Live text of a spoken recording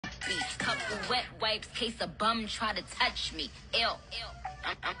me. Couple wet wipes, case a bum try to touch me. Ew.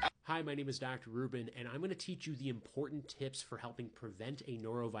 Hi, my name is Dr. Rubin, and I'm going to teach you the important tips for helping prevent a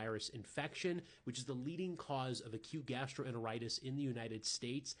norovirus infection, which is the leading cause of acute gastroenteritis in the United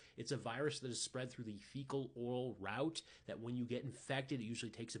States. It's a virus that is spread through the fecal-oral route that when you get infected, it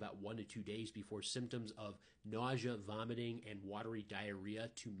usually takes about 1 to 2 days before symptoms of nausea, vomiting, and watery diarrhea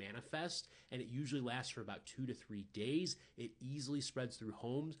to manifest, and it usually lasts for about 2 to 3 days. It easily spreads through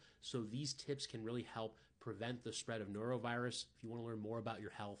homes, so these tips can really help prevent the spread of norovirus. If you want to learn more about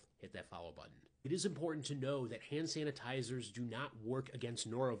your health, hit that follow button. It is important to know that hand sanitizers do not work against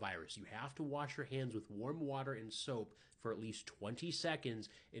norovirus. You have to wash your hands with warm water and soap for at least 20 seconds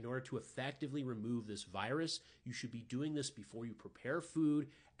in order to effectively remove this virus. You should be doing this before you prepare food,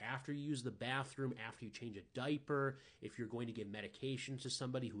 after you use the bathroom, after you change a diaper, if you're going to give medication to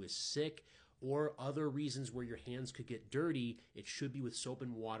somebody who is sick, or other reasons where your hands could get dirty. It should be with soap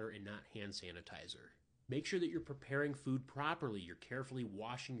and water and not hand sanitizer. Make sure that you're preparing food properly. You're carefully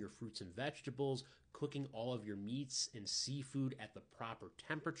washing your fruits and vegetables, cooking all of your meats and seafood at the proper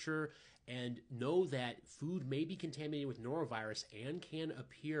temperature, and know that food may be contaminated with norovirus and can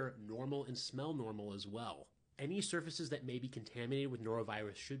appear normal and smell normal as well. Any surfaces that may be contaminated with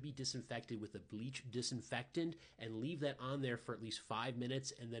norovirus should be disinfected with a bleach disinfectant and leave that on there for at least 5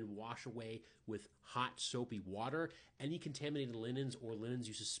 minutes and then wash away with hot soapy water. Any contaminated linens or linens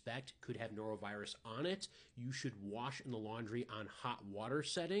you suspect could have norovirus on it, you should wash in the laundry on hot water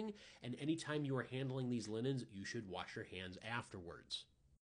setting, and anytime you are handling these linens, you should wash your hands afterwards.